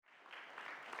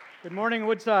Good morning,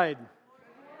 Woodside.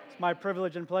 It's my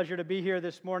privilege and pleasure to be here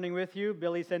this morning with you.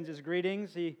 Billy sends his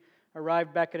greetings. He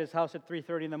arrived back at his house at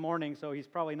 3:30 in the morning, so he's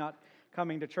probably not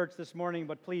coming to church this morning,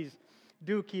 but please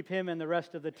do keep him and the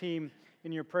rest of the team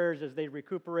in your prayers as they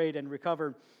recuperate and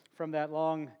recover from that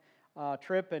long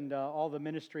trip and all the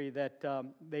ministry that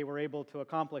they were able to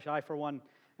accomplish. I, for one,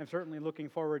 am certainly looking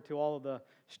forward to all of the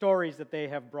stories that they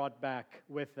have brought back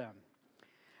with them.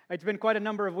 It's been quite a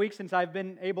number of weeks since I've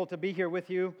been able to be here with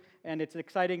you, and it's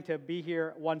exciting to be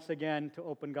here once again to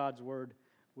open God's Word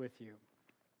with you.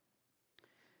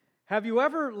 Have you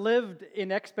ever lived in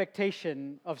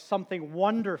expectation of something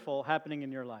wonderful happening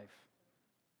in your life?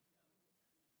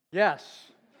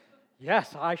 Yes,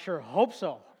 I sure hope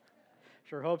so.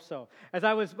 As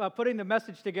I was putting the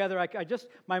message together,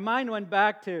 my mind went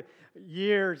back to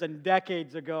years and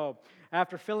decades ago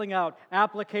after filling out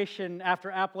application after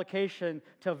application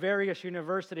to various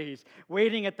universities,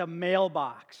 waiting at the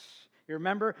mailbox. You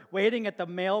remember? Waiting at the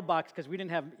mailbox because we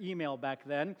didn't have email back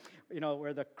then,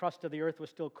 where the crust of the earth was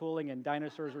still cooling and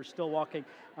dinosaurs were still walking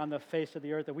on the face of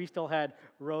the earth, and we still had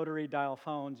rotary dial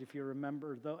phones, if you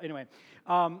remember. Anyway,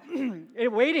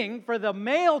 waiting for the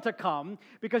mail to come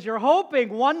because you're hoping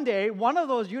one day one of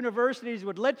those universities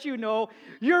would let you know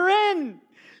you're in.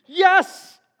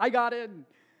 Yes, I got in.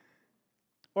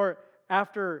 Or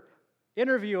after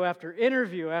interview after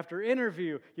interview after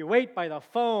interview, you wait by the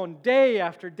phone day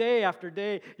after day after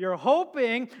day. You're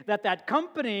hoping that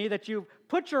company that you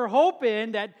put your hope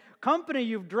in, that company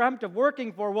you've dreamt of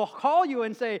working for, will call you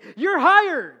and say, "You're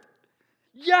hired."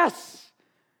 Yes,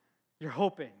 you're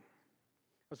hoping.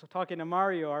 I was talking to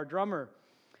Mario, our drummer.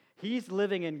 He's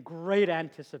living in great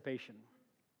anticipation.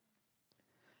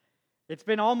 It's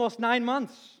been almost 9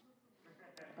 months.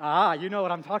 You know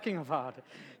what I'm talking about.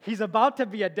 He's about to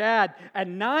be a dad,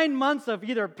 and 9 months of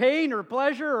either pain or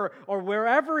pleasure or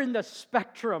wherever in the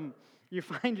spectrum you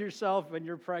find yourself when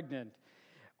you're pregnant.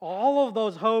 All of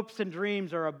those hopes and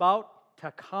dreams are about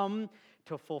to come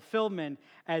to fulfillment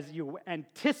as you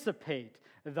anticipate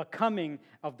the coming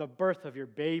of the birth of your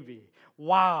baby.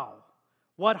 Wow!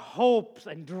 What hopes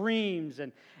and dreams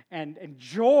and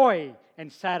joy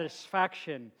and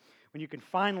satisfaction when you can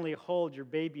finally hold your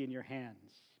baby in your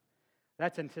hands.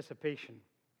 That's anticipation.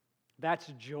 That's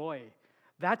joy.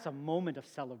 That's a moment of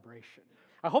celebration.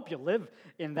 I hope you live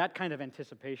in that kind of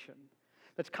anticipation.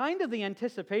 That's kind of the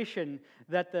anticipation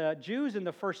that the Jews in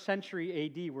the first century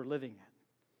AD were living in.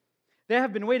 They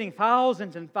have been waiting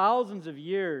thousands and thousands of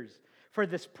years for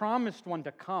this promised one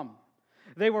to come.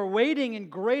 They were waiting in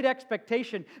great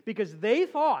expectation because they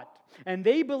thought and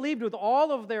they believed with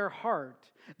all of their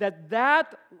heart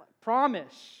that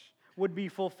promise would be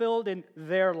fulfilled in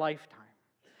their lifetime.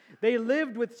 They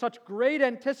lived with such great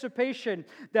anticipation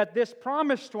that this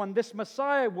promised one, this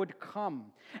Messiah, would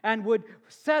come and would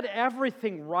set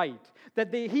everything right,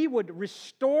 that he would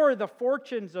restore the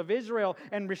fortunes of Israel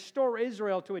and restore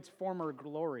Israel to its former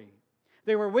glory.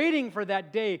 They were waiting for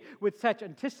that day with such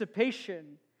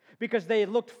anticipation because they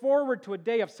looked forward to a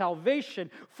day of salvation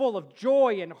full of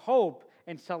joy and hope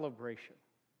and celebration.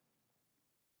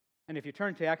 And if you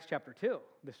turn to Acts chapter 2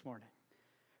 this morning,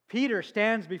 Peter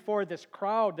stands before this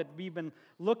crowd that we've been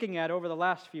looking at over the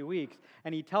last few weeks,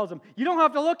 and he tells them, you don't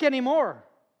have to look anymore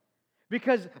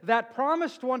because that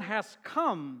promised one has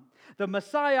come. The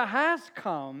Messiah has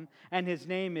come, and his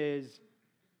name is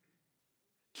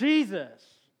Jesus.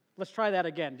 Let's try that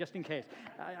again, just in case.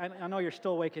 I know you're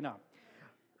still waking up.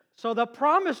 So the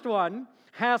promised one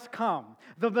has come.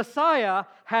 The Messiah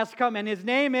has come, and his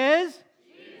name is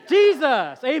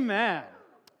Jesus. Amen.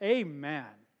 Amen.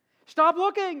 Stop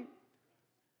looking.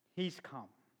 He's come.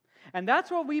 And that's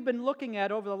what we've been looking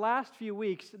at over the last few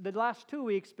weeks, the last 2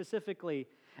 weeks specifically,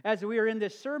 as we are in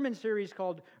this sermon series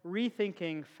called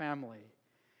Rethinking Family.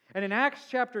 And in Acts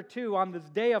chapter 2, on this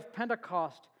day of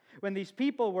Pentecost, when these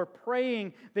people were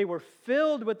praying, they were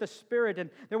filled with the Spirit, and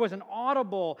there was an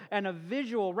audible and a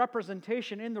visual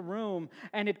representation in the room,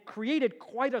 and it created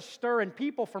quite a stir, and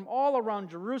people from all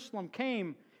around Jerusalem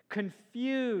came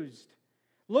confused,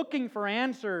 looking for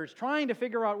answers, trying to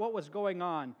figure out what was going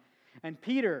on. And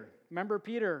Peter, remember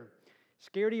Peter?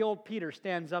 Scaredy old Peter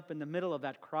stands up in the middle of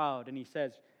that crowd and he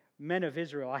says, "Men of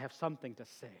Israel, I have something to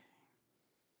say."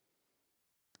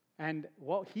 And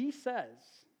what he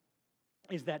says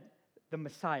is that the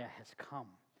Messiah has come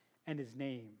and his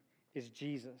name is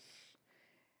Jesus.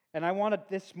 And I want to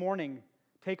this morning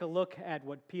take a look at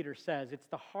what Peter says. It's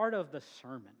the heart of the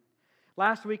sermon.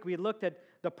 Last week we looked at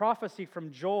the prophecy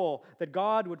from Joel that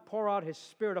God would pour out His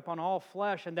Spirit upon all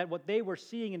flesh and that what they were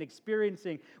seeing and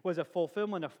experiencing was a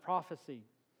fulfillment of prophecy.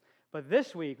 But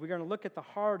this week, we're going to look at the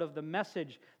heart of the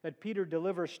message that Peter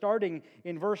delivers, starting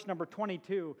in verse number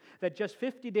 22, that just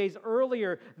 50 days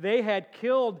earlier, they had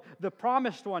killed the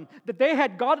promised one, that they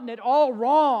had gotten it all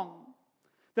wrong,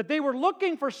 that they were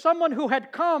looking for someone who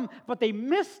had come, but they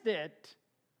missed it.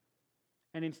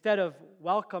 And instead of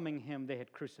welcoming him, they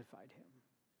had crucified him.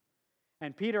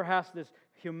 And Peter has this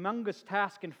humongous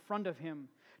task in front of him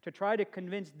to try to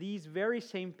convince these very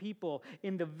same people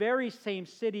in the very same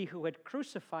city who had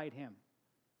crucified him,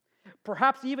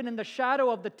 perhaps even in the shadow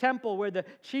of the temple where the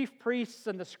chief priests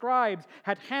and the scribes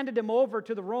had handed him over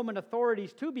to the Roman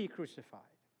authorities to be crucified,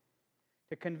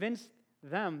 to convince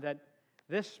them that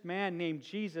this man named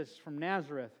Jesus from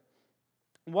Nazareth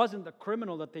wasn't the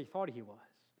criminal that they thought he was,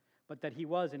 but that he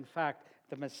was, in fact,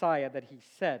 the Messiah that he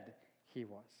said he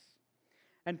was.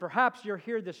 And perhaps you're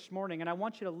here this morning, and I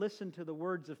want you to listen to the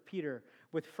words of Peter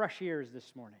with fresh ears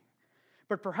this morning.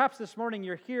 But perhaps this morning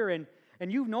you're here and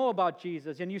you know about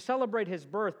Jesus, and you celebrate his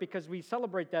birth because we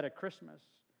celebrate that at Christmas.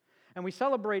 And we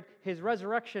celebrate his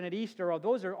resurrection at Easter. Oh,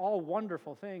 those are all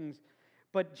wonderful things.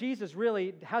 But Jesus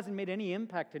really hasn't made any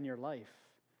impact in your life.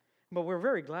 But we're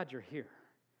very glad you're here.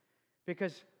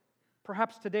 Because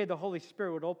perhaps today the Holy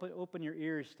Spirit would open your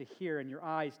ears to hear and your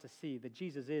eyes to see that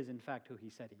Jesus is, in fact, who he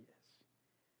said he is.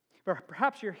 But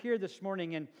perhaps you're here this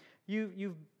morning and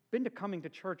you've been to coming to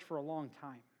church for a long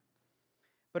time.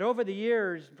 But over the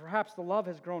years, perhaps the love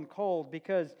has grown cold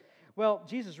because, well,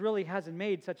 Jesus really hasn't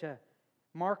made such a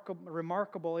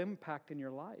remarkable impact in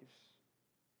your lives.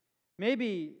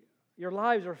 Maybe your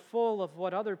lives are full of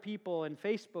what other people in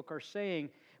Facebook are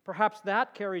saying. Perhaps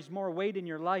that carries more weight in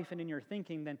your life and in your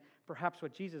thinking than perhaps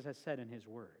what Jesus has said in his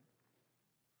word.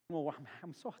 Well,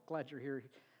 I'm so glad you're here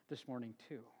this morning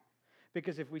too.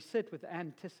 Because if we sit with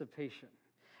anticipation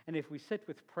and if we sit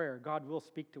with prayer, God will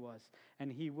speak to us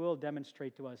and he will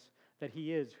demonstrate to us that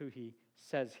he is who he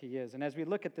says he is. And as we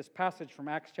look at this passage from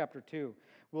Acts chapter 2,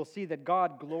 we'll see that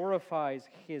God glorifies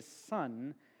his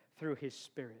Son through his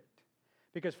Spirit.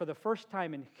 Because for the first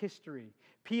time in history,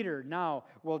 Peter now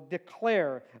will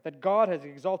declare that God has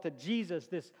exalted Jesus,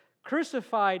 this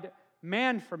crucified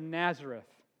man from Nazareth,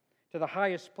 to the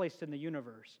highest place in the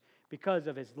universe because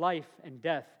of his life and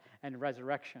death and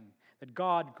resurrection, that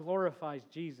God glorifies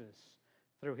Jesus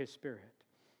through his Spirit.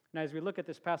 And as we look at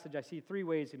this passage, I see three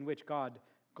ways in which God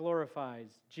glorifies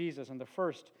Jesus. And the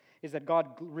first is that God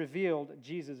revealed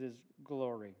Jesus'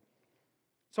 glory.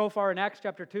 So far in Acts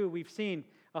chapter 2, we've seen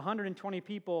 120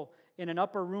 people in an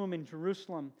upper room in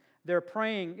Jerusalem. They're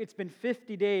praying. It's been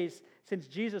 50 days since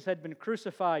Jesus had been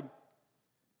crucified.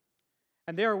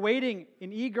 And they are waiting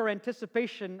in eager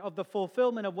anticipation of the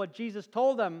fulfillment of what Jesus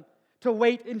told them to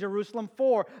wait in Jerusalem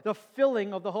for, the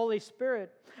filling of the Holy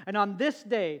Spirit. And on this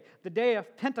day, the day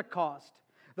of Pentecost,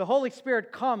 the Holy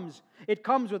Spirit comes. It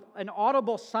comes with an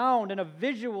audible sound and a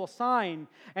visual sign.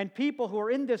 And people who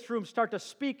are in this room start to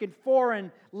speak in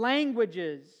foreign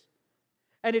languages.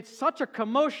 And it's such a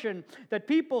commotion that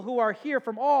people who are here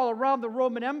from all around the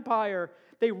Roman Empire,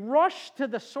 they rush to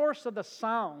the source of the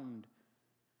sound.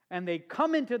 And they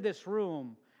come into this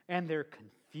room and they're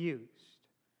confused.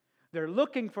 They're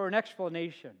looking for an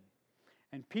explanation.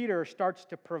 And Peter starts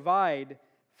to provide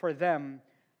for them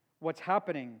what's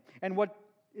happening. And what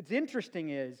is interesting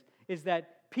is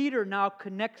that Peter now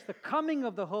connects the coming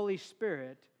of the Holy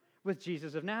Spirit with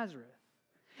Jesus of Nazareth.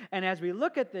 And as we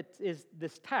look at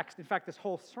this text, in fact, this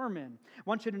whole sermon, I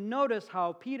want you to notice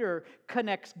how Peter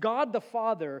connects God the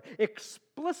Father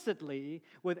explicitly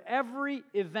with every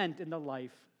event in the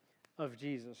life of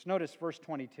Jesus. Notice verse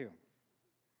 22.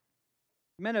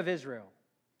 Men of Israel,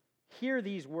 hear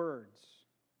these words.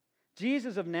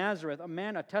 Jesus of Nazareth, a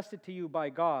man attested to you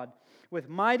by God with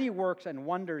mighty works and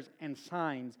wonders and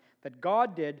signs that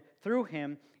God did through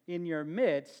him in your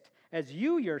midst, as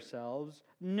you yourselves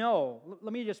know.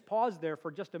 Let me just pause there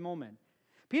for just a moment.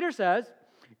 Peter says,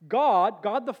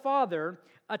 God the Father,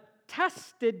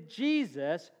 attested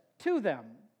Jesus to them.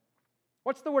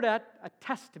 What's the word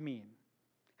attest mean?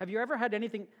 Have you ever had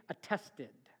anything attested?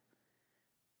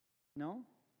 No?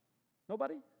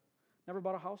 Nobody? Never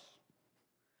bought a house?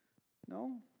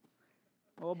 No?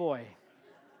 Oh boy.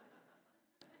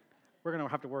 We're going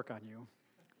to have to work on you.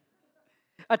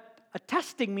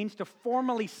 Attesting means to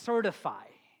formally certify.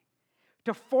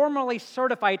 To formally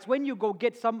certify. It's when you go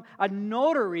get a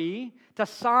notary to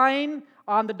sign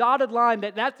on the dotted line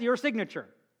that that's your signature.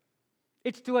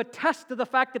 It's to attest to the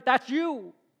fact that that's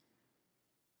you.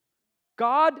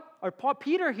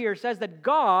 Peter here says that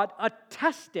God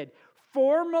attested,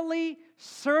 formally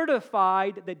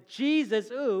certified that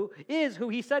Jesus is who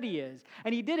he said he is.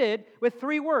 And he did it with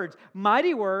three words: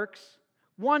 mighty works,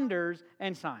 wonders,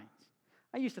 and signs.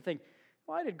 I used to think,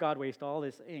 why did God waste all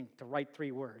this ink to write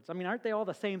 3 words? I mean, aren't they all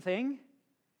the same thing?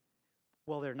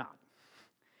 Well, they're not.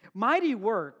 Mighty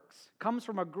works comes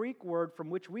from a Greek word from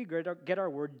which we get our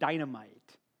word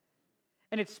dynamite.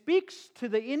 And it speaks to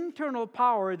the internal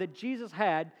power that Jesus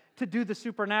had to do the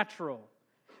supernatural.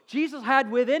 Jesus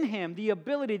had within him the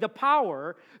ability, the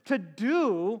power to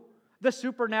do the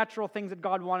supernatural things that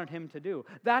God wanted him to do.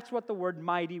 That's what the word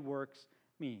mighty works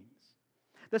means.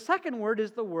 The second word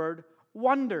is the word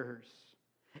wonders.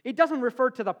 It doesn't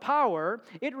refer to the power,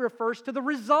 it refers to the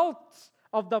results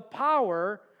of the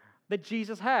power that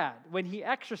Jesus had when he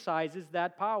exercises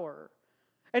that power.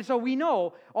 And so we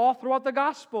know all throughout the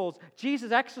Gospels,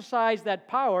 Jesus exercised that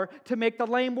power to make the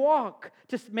lame walk,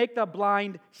 to make the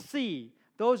blind see.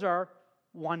 Those are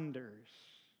wonders.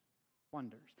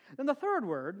 Wonders. Then the third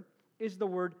word is the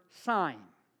word sign.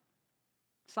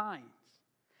 Signs.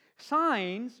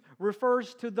 Signs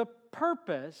refers to the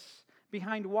purpose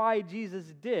behind why Jesus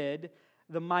did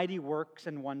the mighty works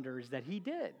and wonders that he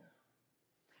did.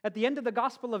 At the end of the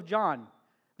Gospel of John,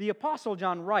 the Apostle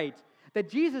John writes that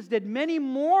Jesus did many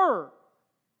more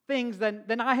things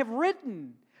than I have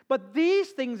written. But these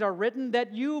things are written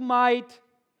that you might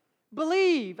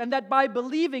believe, and that by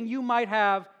believing you might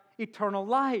have eternal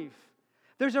life.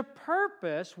 There's a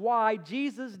purpose why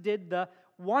Jesus did the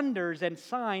wonders and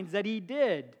signs that he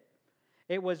did.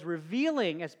 It was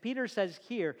revealing, as Peter says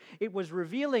here, it was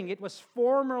revealing, it was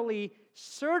formally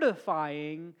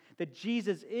certifying that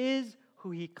Jesus is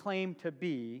who he claimed to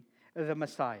be, the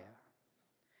Messiah.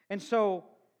 And so,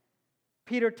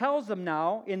 Peter tells them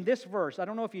now in this verse, I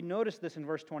don't know if you noticed this in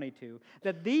verse 22,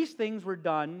 that these things were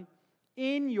done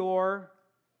in your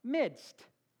midst.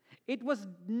 It was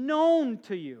known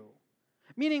to you.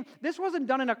 Meaning, this wasn't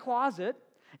done in a closet.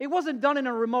 It wasn't done in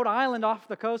a remote island off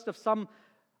the coast of some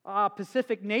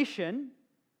Pacific nation.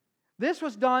 This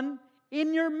was done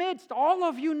in your midst. All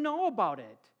of you know about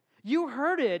it. You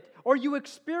heard it or you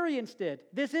experienced it.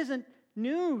 This isn't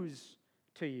news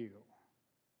to you.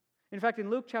 In fact, in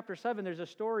Luke chapter 7, there's a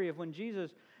story of when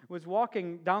Jesus was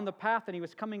walking down the path and he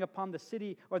was coming upon the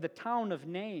city or the town of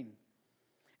Nain.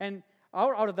 And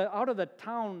out of the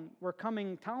town were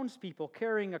coming townspeople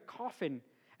carrying a coffin.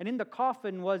 And in the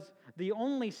coffin was the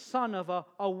only son of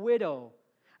a widow.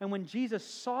 And when Jesus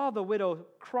saw the widow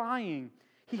crying,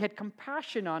 he had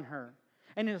compassion on her.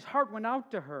 And his heart went out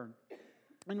to her.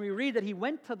 And we read that he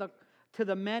went to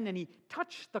the men and he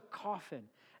touched the coffin.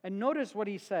 And notice what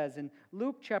he says in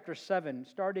Luke chapter 7,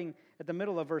 starting at the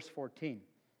middle of verse 14.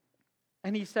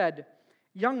 And he said,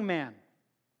 "Young man,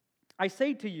 I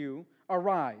say to you,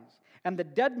 arise." And the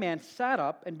dead man sat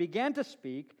up and began to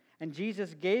speak, and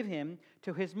Jesus gave him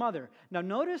to his mother. Now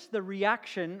notice the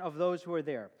reaction of those who were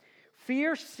there.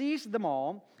 Fear seized them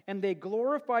all, and they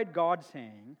glorified God,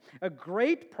 saying, "A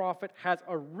great prophet has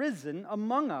arisen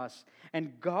among us,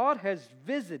 and God has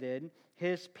visited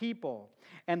his people."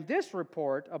 And this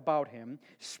report about him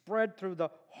spread through the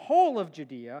whole of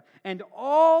Judea and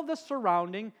all the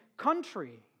surrounding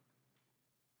country.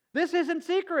 This isn't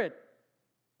secret.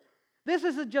 This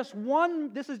is just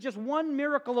one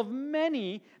miracle of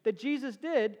many that Jesus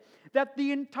did that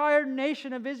the entire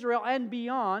nation of Israel and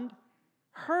beyond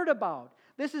heard about.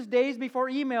 This is days before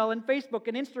email and Facebook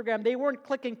and Instagram. They weren't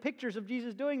clicking pictures of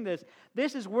Jesus doing this.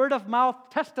 This is word of mouth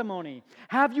testimony.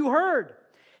 Have you heard?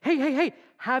 Hey,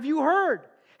 have you heard?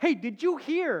 Hey, did you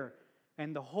hear?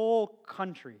 And the whole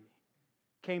country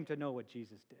came to know what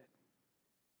Jesus did.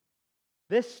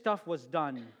 This stuff was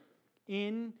done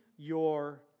in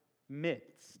your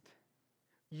midst.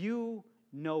 You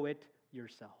know it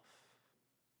yourself.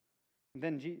 And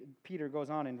then Peter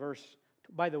goes on in verse,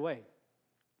 by the way,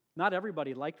 not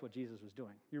everybody liked what Jesus was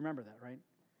doing. You remember that, right?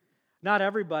 Not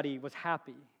everybody was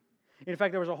happy. In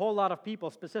fact, there was a whole lot of people,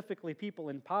 specifically people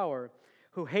in power,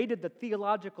 who hated the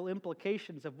theological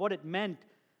implications of what it meant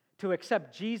to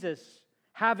accept Jesus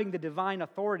having the divine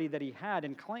authority that he had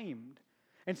and claimed.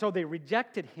 And so they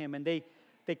rejected him, and they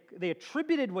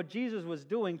attributed what Jesus was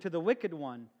doing to the wicked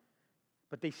one,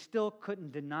 but they still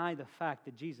couldn't deny the fact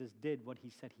that Jesus did what he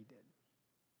said he did.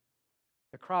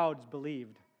 The crowds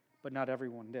believed, but not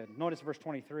everyone did. Notice verse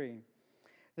 23.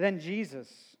 Then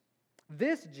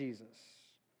this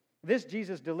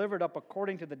Jesus delivered up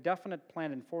according to the definite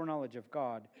plan and foreknowledge of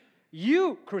God,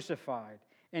 you crucified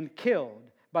and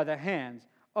killed by the hands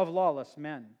of lawless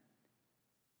men.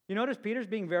 You notice Peter's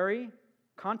being very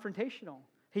confrontational.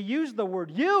 He used the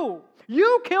word you.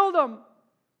 You killed him.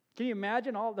 Can you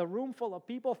imagine all the room full of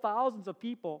people, thousands of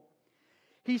people?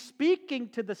 He's speaking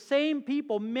to the same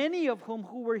people, many of whom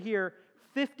who were here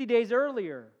 50 days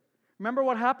earlier. Remember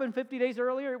what happened 50 days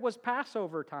earlier? It was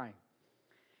Passover time.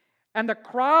 And the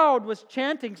crowd was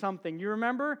chanting something. You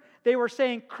remember? They were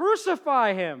saying,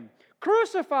 "Crucify him!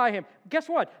 Crucify him!" Guess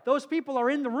what? Those people are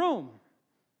in the room.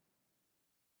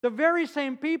 The very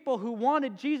same people who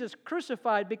wanted Jesus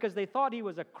crucified because they thought he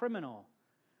was a criminal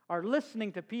are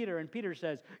listening to Peter, and Peter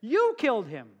says, "You killed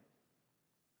him."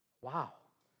 Wow.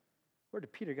 Where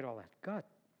did Peter get all that gut?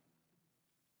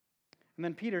 And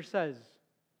then Peter says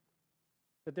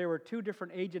that there were two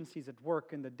different agencies at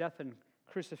work in the death and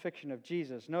crucifixion of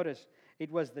Jesus. Notice,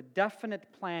 it was the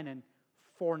definite plan and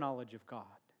foreknowledge of God.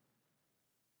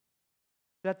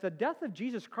 That the death of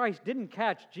Jesus Christ didn't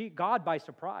catch God by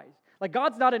surprise. Like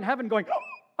God's not in heaven going, "Oh,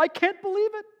 I can't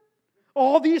believe it.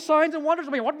 All these signs and wonders.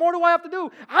 I mean, what more do I have to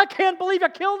do? I can't believe I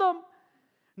killed him."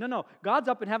 No. God's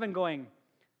up in heaven going,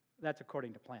 "That's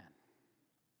according to plan."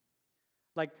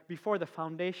 Like before the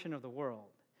foundation of the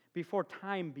world, before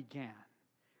time began,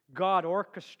 God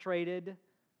orchestrated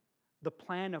the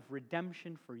plan of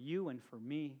redemption for you and for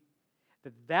me.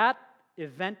 That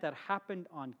event that happened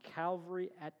on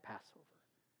Calvary at Passover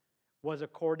was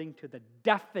according to the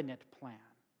definite plan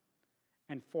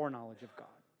and foreknowledge of God.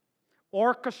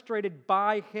 Orchestrated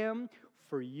by Him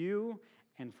for you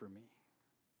and for me.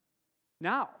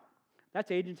 Now,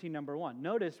 that's agency number one.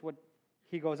 Notice what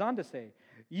he goes on to say.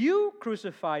 You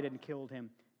crucified and killed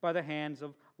him by the hands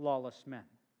of lawless men.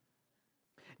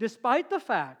 Despite the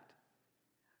fact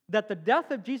that the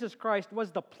death of Jesus Christ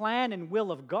was the plan and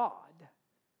will of God,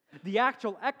 the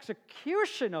actual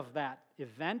execution of that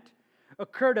event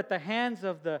occurred at the hands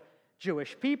of the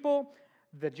Jewish people,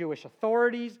 the Jewish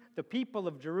authorities, the people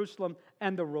of Jerusalem,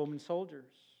 and the Roman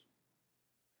soldiers.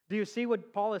 Do you see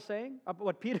what Paul is saying?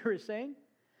 What Peter is saying?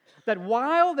 That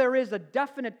while there is a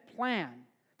definite plan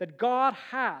that God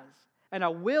has and a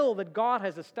will that God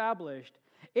has established,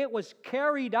 it was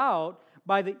carried out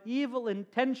by the evil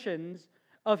intentions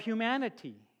of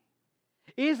humanity.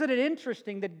 Isn't it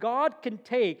interesting that God can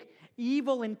take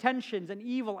evil intentions and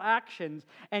evil actions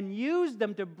and use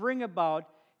them to bring about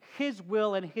His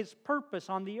will and His purpose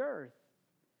on the earth?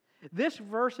 This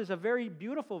verse is a very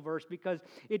beautiful verse because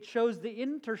it shows the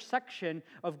intersection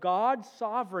of God's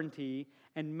sovereignty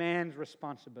and man's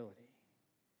responsibility.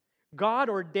 God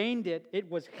ordained it, it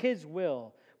was His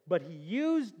will, but He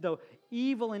used the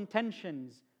evil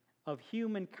intentions of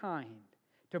humankind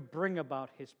to bring about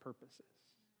His purposes.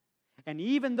 And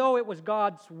even though it was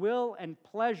God's will and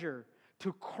pleasure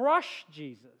to crush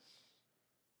Jesus,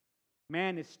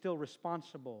 man is still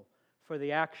responsible for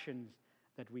the actions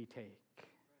that we take.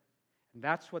 And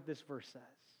that's what this verse says.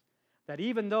 That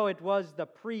even though it was the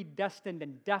predestined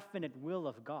and definite will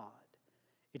of God,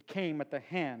 it came at the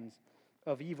hands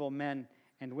of evil men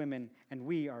and women, and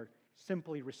we are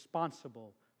simply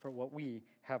responsible for what we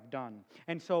have done.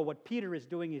 And so what Peter is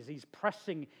doing is he's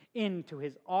pressing into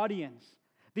his audience,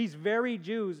 these very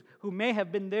Jews who may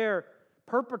have been there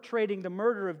perpetrating the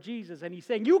murder of Jesus, and he's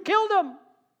saying, "You killed him!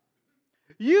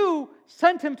 You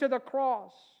sent him to the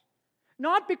cross,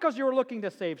 not because you were looking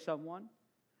to save someone,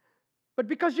 but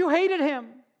because you hated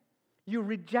him. You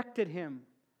rejected him.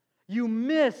 You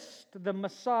missed the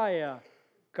Messiah,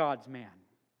 God's man.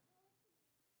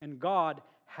 And God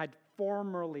had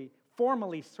formally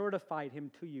certified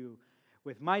him to you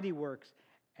with mighty works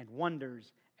and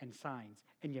wonders and signs,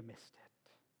 and you missed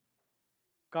it."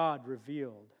 God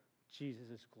revealed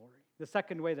Jesus' glory. The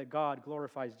second way that God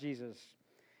glorifies Jesus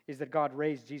is that God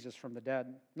raised Jesus from the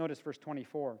dead. Notice verse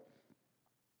 24.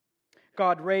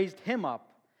 God raised him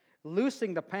up,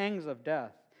 loosing the pangs of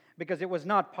death, because it was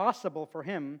not possible for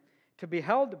him to be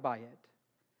held by it.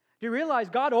 Do you realize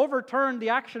God overturned the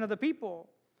action of the people?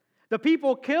 The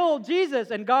people killed Jesus,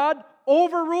 and God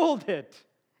overruled it.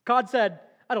 God said,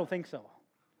 "I don't think so.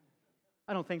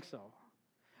 I don't think so."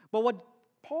 But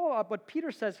what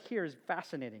Peter says here is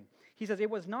fascinating. He says it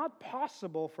was not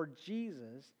possible for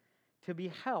Jesus to be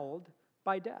held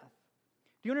by death.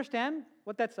 Do you understand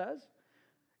what that says?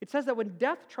 It says that when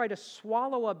death tried to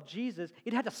swallow up Jesus,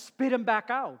 it had to spit him back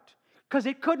out because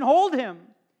it couldn't hold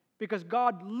him because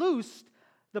God loosed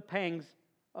the pangs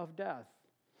of death.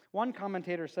 One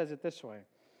commentator says it this way: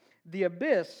 the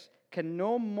abyss can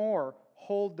no more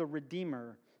hold the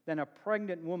Redeemer than a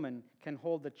pregnant woman can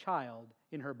hold the child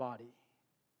in her body.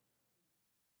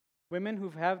 Women who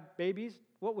have babies,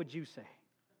 what would you say?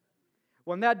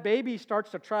 When that baby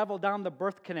starts to travel down the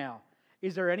birth canal,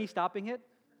 is there any stopping it?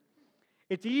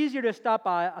 It's easier to stop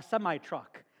a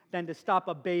semi-truck than to stop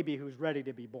a baby who's ready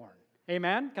to be born.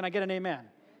 Amen? Can I get an amen?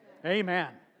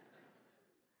 Amen.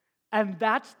 And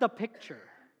that's the picture.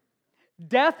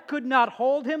 Death could not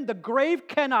hold him. The grave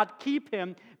cannot keep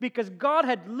him because God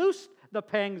had loosed the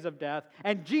pangs of death,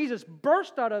 and Jesus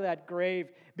burst out of that grave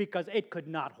because it could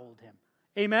not hold him.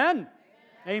 Amen?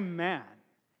 Amen.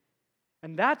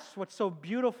 And that's what's so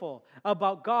beautiful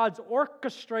about God's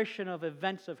orchestration of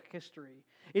events of history,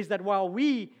 is that while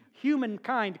we,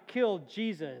 humankind, killed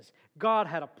Jesus, God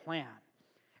had a plan.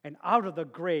 And out of the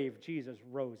grave, Jesus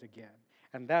rose again.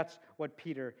 And that's what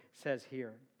Peter says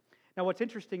here. Now, what's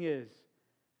interesting is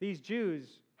these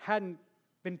Jews hadn't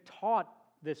been taught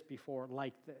this before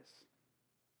like this.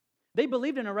 They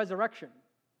believed in a resurrection,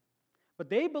 but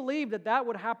they believed that that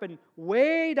would happen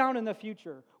way down in the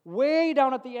future, way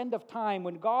down at the end of time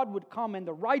when God would come and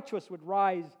the righteous would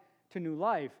rise to new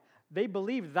life. They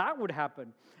believed that would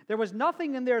happen. There was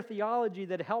nothing in their theology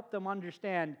that helped them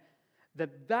understand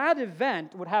that that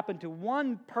event would happen to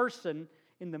one person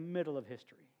in the middle of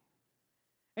history.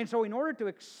 And so in order to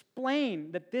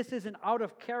explain that this isn't out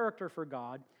of character for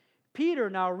God, Peter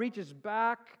now reaches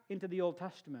back into the Old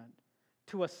Testament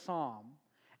to a psalm.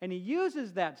 And he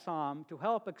uses that psalm to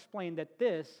help explain that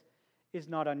this is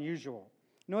not unusual.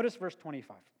 Notice verse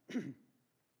 25.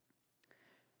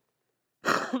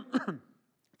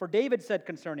 For David said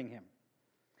concerning him,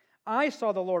 I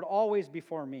saw the Lord always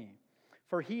before me,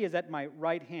 for he is at my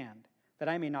right hand, that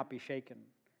I may not be shaken.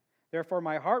 Therefore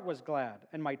my heart was glad,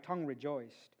 and my tongue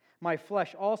rejoiced. My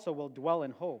flesh also will dwell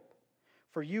in hope.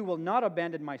 For you will not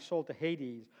abandon my soul to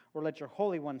Hades, or let your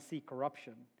Holy One see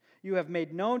corruption. You have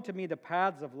made known to me the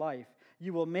paths of life.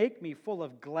 You will make me full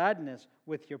of gladness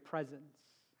with your presence.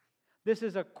 This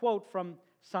is a quote from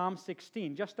Psalm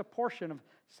 16, just a portion of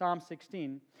Psalm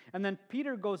 16. And then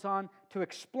Peter goes on to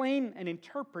explain and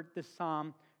interpret this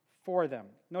psalm for them.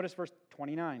 Notice verse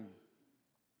 29.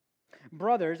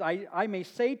 Brothers, I may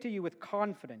say to you with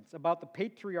confidence about the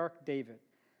patriarch David,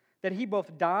 that he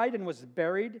both died and was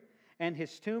buried, and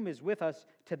his tomb is with us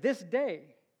to this day.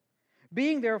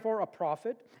 Being therefore a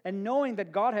prophet, and knowing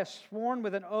that God has sworn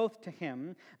with an oath to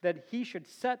him that he should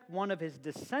set one of his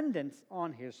descendants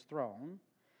on his throne,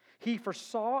 he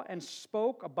foresaw and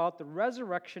spoke about the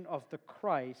resurrection of the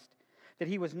Christ, that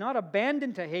he was not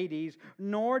abandoned to Hades,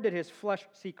 nor did his flesh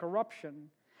see corruption.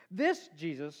 This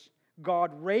Jesus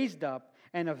God raised up,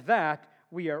 and of that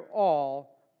we are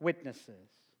all witnesses.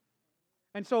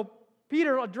 And so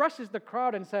Peter addresses the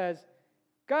crowd and says,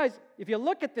 guys, if you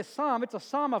look at this psalm, it's a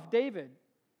psalm of David.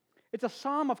 It's a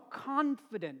psalm of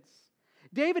confidence.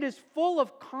 David is full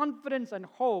of confidence and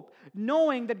hope,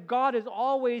 knowing that God is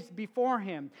always before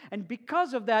him. And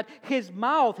because of that, his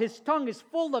mouth, his tongue is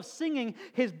full of singing.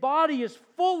 His body is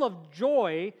full of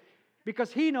joy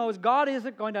because he knows God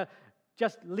isn't going to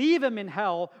just leave him in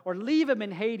hell or leave him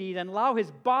in Hades and allow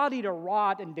his body to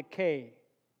rot and decay.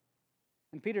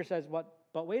 And Peter says,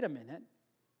 but wait a minute.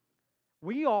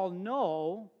 We all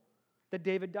know that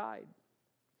David died.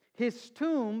 His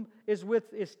tomb is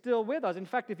still with us. In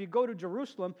fact, if you go to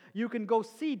Jerusalem, you can go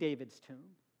see David's tomb.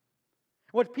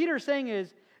 What Peter's saying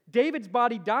is, David's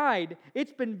body died.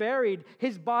 It's been buried.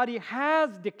 His body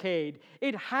has decayed.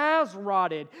 It has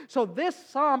rotted. So this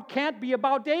psalm can't be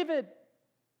about David.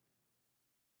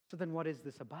 So then what is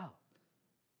this about?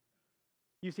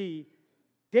 You see,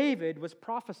 David was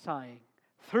prophesying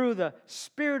through the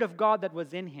Spirit of God that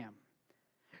was in him,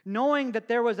 knowing that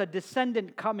there was a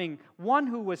descendant coming, one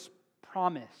who was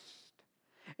promised,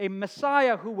 a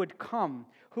Messiah who would come,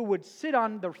 who would sit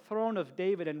on the throne of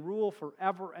David and rule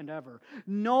forever and ever.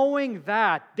 Knowing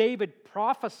that, David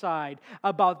prophesied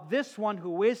about this one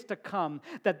who is to come,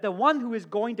 that the one who is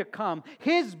going to come,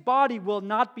 his body will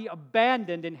not be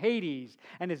abandoned in Hades,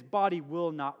 and his body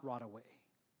will not rot away.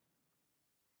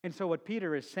 And so what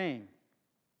Peter is saying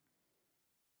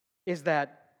is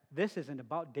that this isn't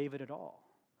about David at all.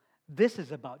 This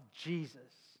is about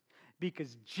Jesus,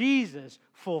 because Jesus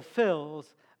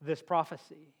fulfills this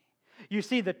prophecy. You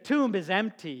see, the tomb is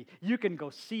empty. You can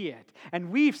go see it. And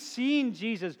we've seen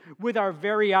Jesus with our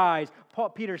very eyes.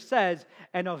 Peter says,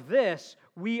 and of this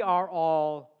we are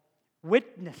all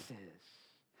witnesses.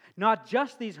 Not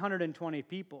just these 120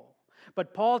 people.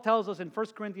 But Paul tells us in 1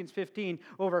 Corinthians 15,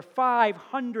 over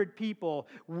 500 people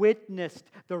witnessed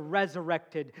the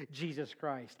resurrected Jesus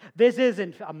Christ. This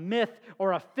isn't a myth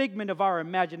or a figment of our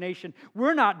imagination.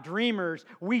 We're not dreamers.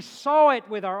 We saw it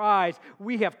with our eyes.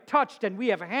 We have touched and we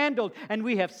have handled and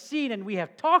we have seen and we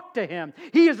have talked to him.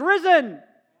 He is risen.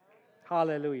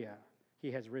 Hallelujah.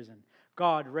 He has risen.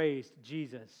 God raised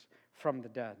Jesus from the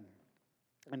dead.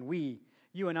 And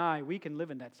you and I, we can live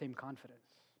in that same confidence.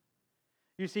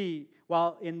 You see,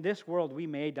 while in this world we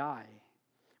may die,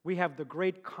 we have the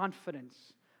great confidence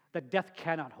that death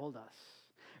cannot hold us.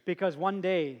 Because one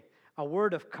day, a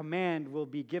word of command will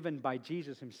be given by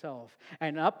Jesus himself.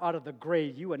 And up out of the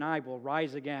grave, you and I will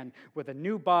rise again with a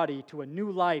new body, to a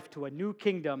new life, to a new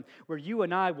kingdom, where you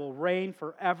and I will reign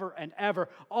forever and ever,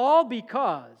 all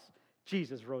because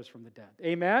Jesus rose from the dead.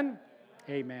 Amen?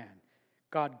 Amen.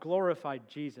 God glorified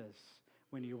Jesus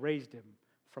when he raised him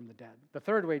from the dead. The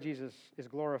third way Jesus is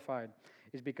glorified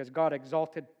is because God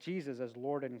exalted Jesus as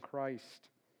Lord and Christ.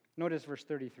 Notice verse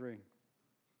 33.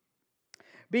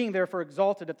 Being therefore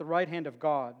exalted at the right hand of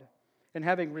God, and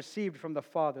having received from the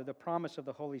Father the promise of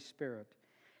the Holy Spirit,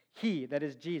 he, that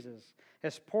is Jesus,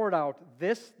 has poured out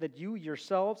this that you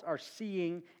yourselves are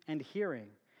seeing and hearing.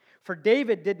 For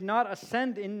David did not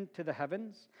ascend into the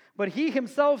heavens, but he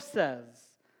himself says,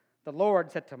 the Lord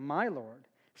said to my Lord,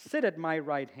 sit at my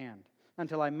right hand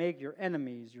until I make your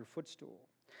enemies your footstool.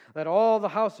 Let all the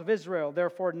house of Israel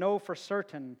therefore know for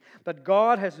certain that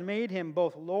God has made him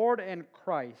both Lord and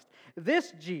Christ,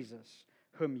 this Jesus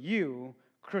whom you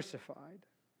crucified.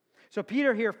 So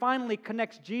Peter here finally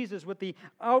connects Jesus with the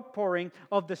outpouring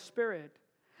of the Spirit.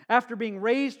 After being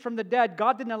raised from the dead,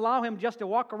 God didn't allow him just to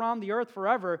walk around the earth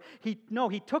forever. He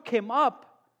took him up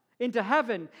into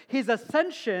heaven. His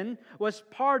ascension was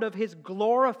part of his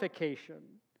glorification.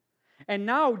 And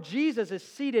now Jesus is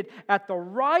seated at the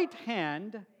right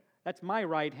hand, that's my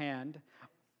right hand,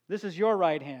 this is your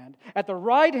right hand, at the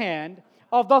right hand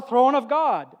of the throne of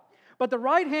God. But the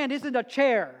right hand isn't a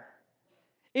chair.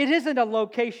 It isn't a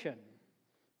location.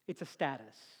 It's a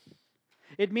status.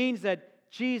 It means that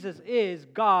Jesus is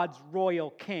God's royal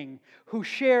king who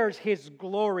shares his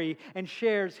glory and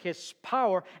shares his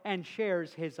power and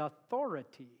shares his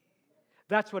authority.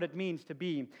 That's what it means to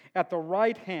be at the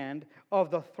right hand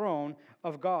of the throne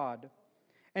of God.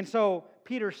 And so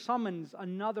Peter summons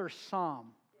another psalm,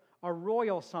 a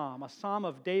royal psalm, a psalm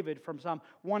of David from Psalm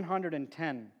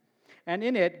 110. And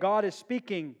in it, God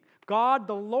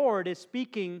the Lord is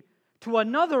speaking to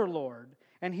another Lord.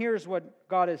 And here's what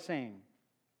God is saying.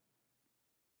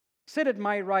 Sit at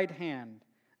my right hand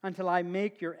until I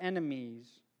make your enemies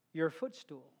your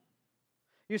footstool.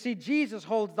 You see, Jesus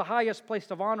holds the highest place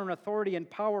of honor and authority and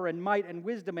power and might and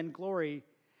wisdom and glory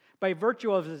by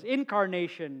virtue of his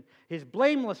incarnation, his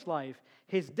blameless life,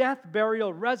 his death,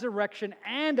 burial, resurrection,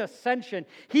 and ascension.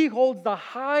 He holds the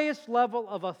highest level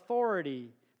of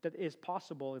authority that is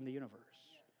possible in the universe.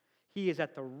 He is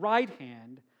at the right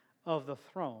hand of the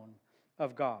throne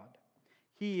of God.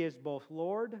 He is both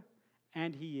Lord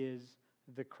and he is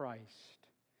the Christ.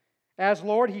 As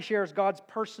Lord, he shares God's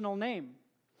personal name.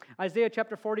 Isaiah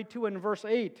chapter 42 and verse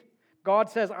 8, God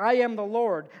says, I am the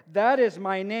Lord, that is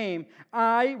my name.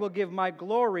 I will give my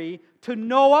glory to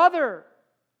no other.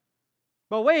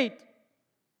 But wait,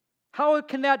 how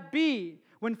can that be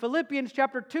when Philippians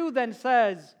chapter 2 then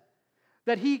says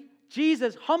that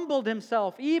Jesus humbled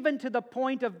himself even to the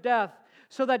point of death,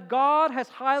 so that God has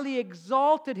highly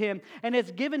exalted him and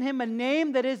has given him a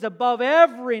name that is above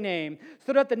every name,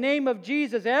 so that the name of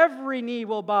Jesus every knee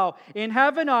will bow in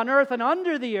heaven, on earth, and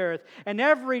under the earth, and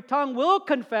every tongue will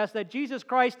confess that Jesus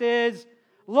Christ is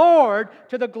Lord,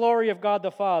 to the glory of God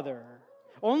the Father.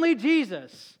 Only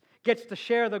Jesus gets to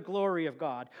share the glory of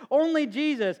God. Only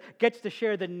Jesus gets to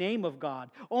share the name of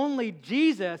God. Only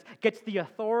Jesus gets the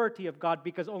authority of God,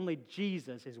 because only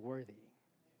Jesus is worthy.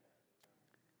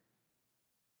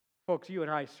 Folks, you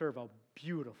and I serve a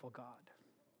beautiful God.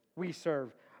 We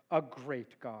serve a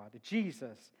great God.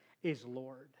 Jesus is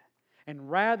Lord. And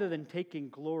rather than taking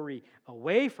glory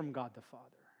away from God the Father,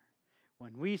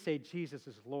 when we say Jesus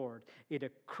is Lord, it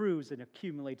accrues and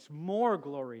accumulates more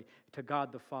glory to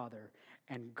God the Father,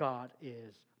 and God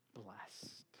is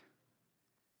blessed.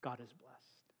 God is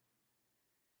blessed.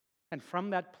 And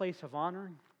from that place of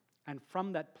honor and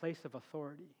from that place of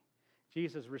authority,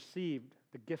 Jesus received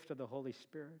the gift of the Holy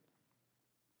Spirit.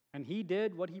 And he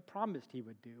did what he promised he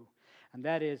would do, and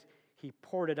that is, he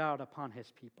poured it out upon his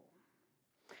people.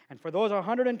 And for those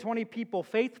 120 people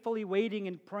faithfully waiting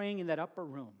and praying in that upper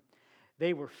room,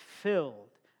 they were filled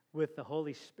with the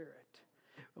Holy Spirit.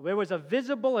 There was a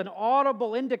visible and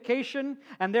audible indication,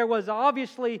 and there was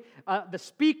obviously the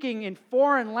speaking in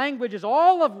foreign languages,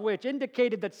 all of which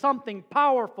indicated that something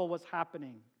powerful was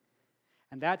happening.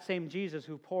 And that same Jesus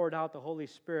who poured out the Holy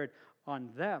Spirit on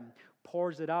them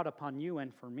pours it out upon you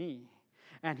and for me.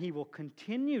 And he will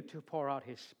continue to pour out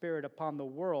his Spirit upon the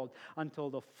world until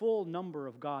the full number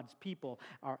of God's people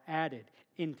are added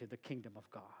into the kingdom of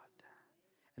God.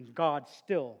 And God,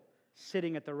 still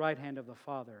sitting at the right hand of the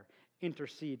Father,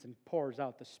 intercedes and pours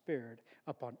out the Spirit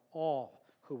upon all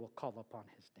who will call upon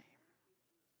his name.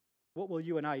 What will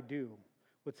you and I do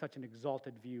with such an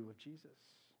exalted view of Jesus?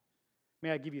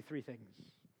 May I give you three things,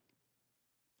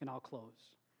 and I'll close.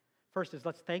 First is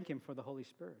let's thank Him for the Holy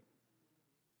Spirit.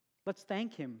 Let's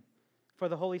thank Him for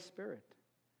the Holy Spirit.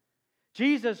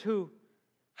 Jesus, who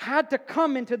had to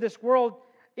come into this world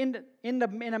in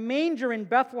a manger in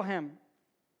Bethlehem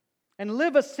and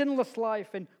live a sinless life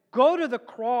and go to the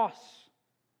cross,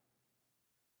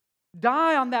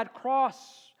 die on that cross,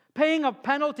 paying a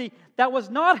penalty that was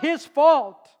not His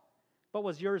fault, but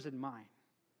was yours and mine.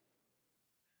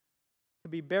 To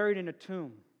be buried in a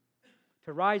tomb,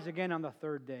 to rise again on the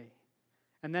third day,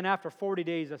 and then after 40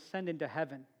 days ascend into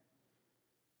heaven.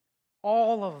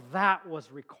 All of that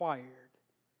was required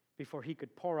before He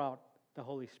could pour out the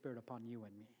Holy Spirit upon you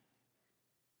and me.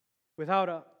 Without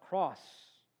a cross,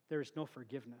 there is no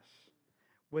forgiveness.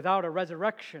 Without a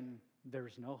resurrection, there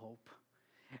is no hope.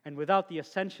 And without the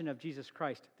ascension of Jesus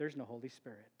Christ, there's no Holy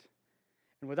Spirit.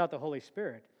 And without the Holy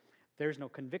Spirit, there's no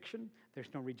conviction,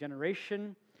 there's no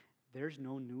regeneration, there's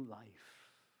no new life.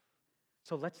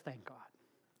 So let's thank God.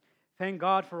 Thank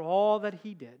God for all that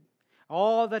He did,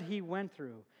 all that He went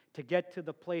through to get to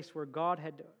the place where God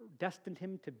had destined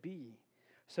Him to be,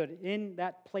 so that in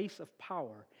that place of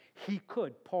power, He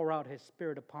could pour out His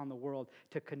Spirit upon the world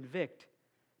to convict,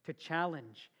 to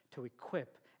challenge, to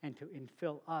equip, and to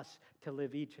infill us to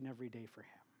live each and every day for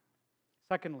Him.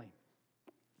 Secondly,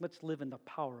 let's live in the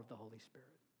power of the Holy Spirit.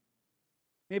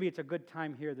 Maybe it's a good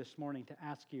time here this morning to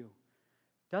ask you,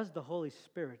 does the Holy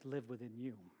Spirit live within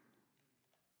you?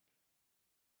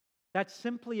 That's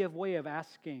simply a way of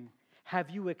asking, have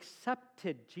you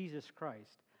accepted Jesus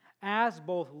Christ as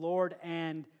both Lord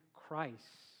and Christ?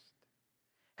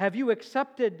 Have you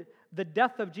accepted the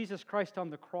death of Jesus Christ on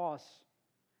the cross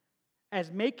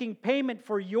as making payment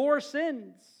for your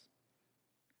sins?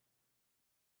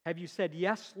 Have you said,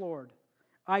 yes, Lord,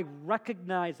 I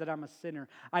recognize that I'm a sinner.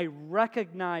 I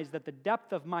recognize that the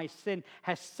depth of my sin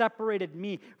has separated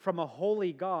me from a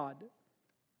holy God.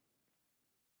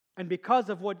 And because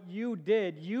of what you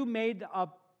did, you made a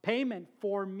payment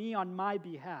for me on my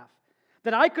behalf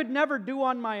that I could never do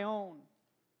on my own.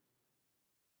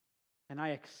 And I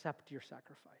accept your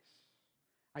sacrifice.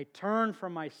 I turn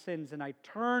from my sins and I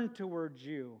turn towards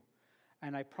you,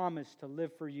 and I promise to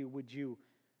live for you. Would you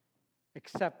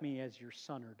accept me as your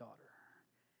son or daughter?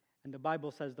 And the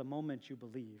Bible says the moment you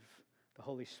believe, the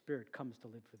Holy Spirit comes to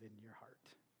live within your heart.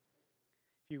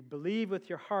 If you believe with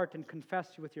your heart and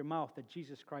confess with your mouth that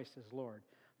Jesus Christ is Lord,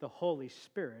 the Holy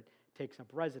Spirit takes up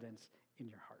residence in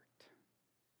your heart.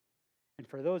 And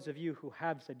for those of you who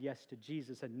have said yes to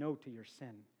Jesus and no to your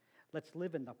sin, let's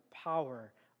live in the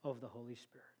power of the Holy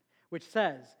Spirit, which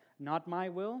says, not my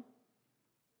will,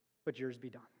 but yours be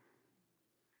done.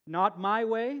 Not my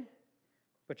way,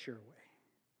 but your way.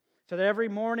 So that every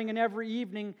morning and every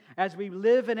evening, as we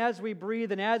live and as we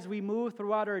breathe and as we move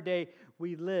throughout our day,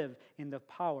 we live in the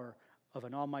power of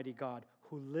an almighty God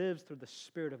who lives through the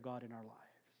Spirit of God in our lives.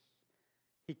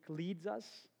 He leads us,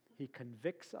 He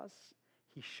convicts us,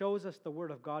 He shows us the Word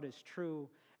of God is true,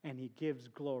 and He gives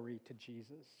glory to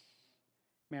Jesus.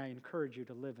 May I encourage you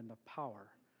to live in the power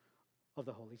of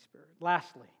the Holy Spirit.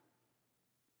 Lastly,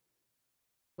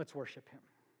 let's worship Him.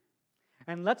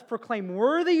 And let's proclaim,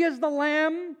 worthy is the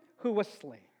Lamb who was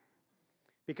slain.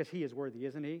 Because He is worthy,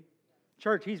 isn't He?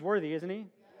 Church, He's worthy, isn't He? Yes.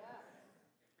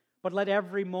 But let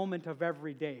every moment of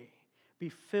every day be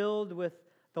filled with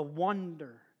the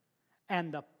wonder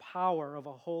and the power of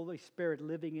a Holy Spirit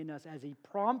living in us as He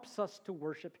prompts us to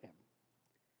worship Him.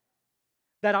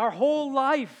 That our whole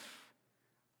life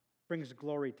brings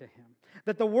glory to Him.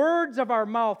 That the words of our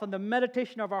mouth and the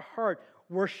meditation of our heart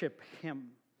worship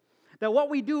Him. That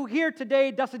what we do here today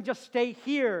doesn't just stay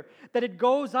here, that it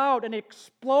goes out and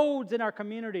explodes in our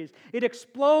communities. It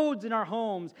explodes in our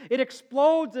homes. It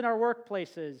explodes in our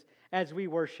workplaces as we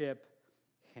worship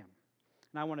Him.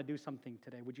 And I want to do something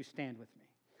today. Would you stand with me?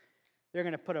 They're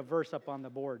going to put a verse up on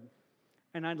the board,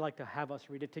 and I'd like to have us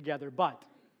read it together, but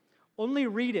only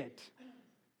read it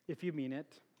if you mean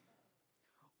it.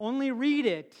 Only read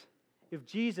it if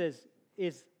Jesus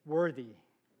is worthy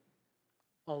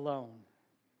alone.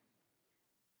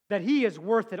 That He is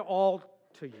worth it all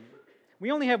to you.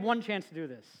 We only have one chance to do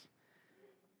this.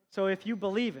 So if you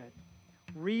believe it,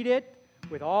 read it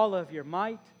with all of your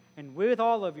might and with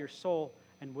all of your soul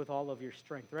and with all of your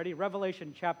strength. Ready?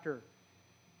 Revelation chapter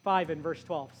 5 and verse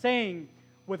 12. Saying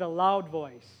with a loud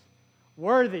voice,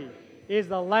 worthy is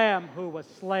the Lamb who was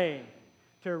slain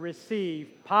to receive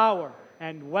power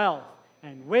and wealth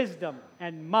and wisdom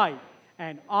and might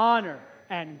and honor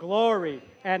and glory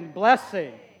and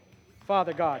blessing.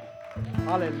 Father God,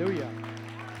 hallelujah.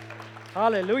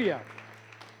 Hallelujah.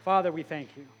 Father, we thank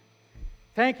you.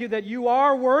 Thank you that you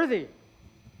are worthy,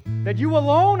 that you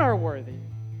alone are worthy.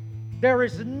 There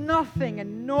is nothing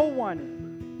and no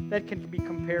one that can be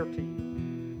compared to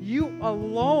you. You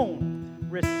alone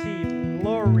receive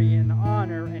glory and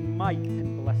honor and might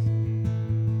and blessing.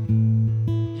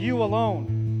 You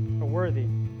alone are worthy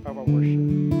of our worship.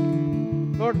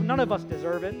 Lord, none of us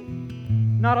deserve it.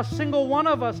 Not a single one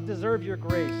of us deserve your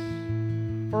grace.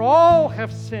 For all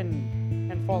have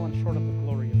sinned and fallen short of the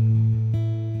glory of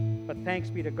God. But thanks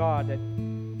be to God that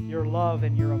your love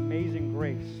and your amazing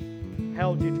grace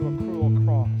held you to a cruel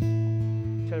cross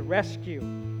to rescue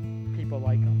people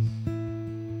like us.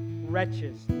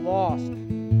 Wretches, lost,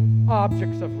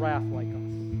 objects of wrath like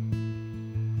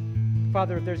us.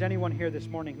 Father, if there's anyone here this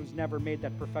morning who's never made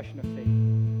that profession of faith,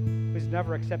 who's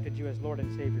never accepted you as Lord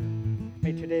and Savior,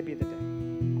 may today be the day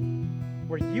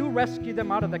where you rescue them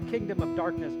out of the kingdom of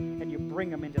darkness and you bring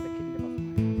them into the kingdom of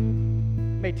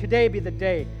light. May today be the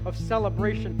day of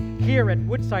celebration here at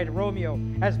Woodside Romeo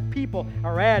as people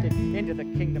are added into the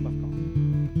kingdom of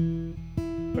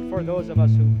God. But for those of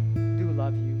us who do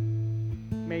love you,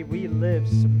 may we live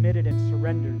submitted and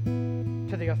surrendered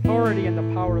to the authority and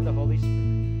the power of the Holy Spirit.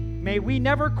 May we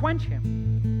never quench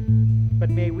him, but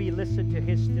may we listen to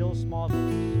his still small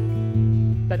voice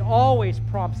that always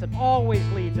prompts and always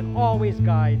leads and always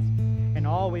guides and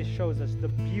always shows us the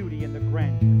beauty and the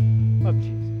grandeur of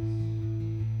Jesus.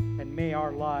 And may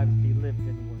our lives be lived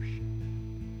in worship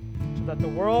so that the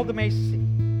world may see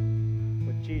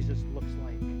what Jesus looks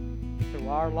like through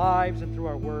our lives and through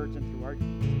our words and through our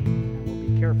deeds. And we'll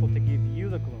be careful to give you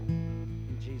the glory.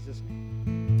 In Jesus'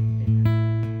 name.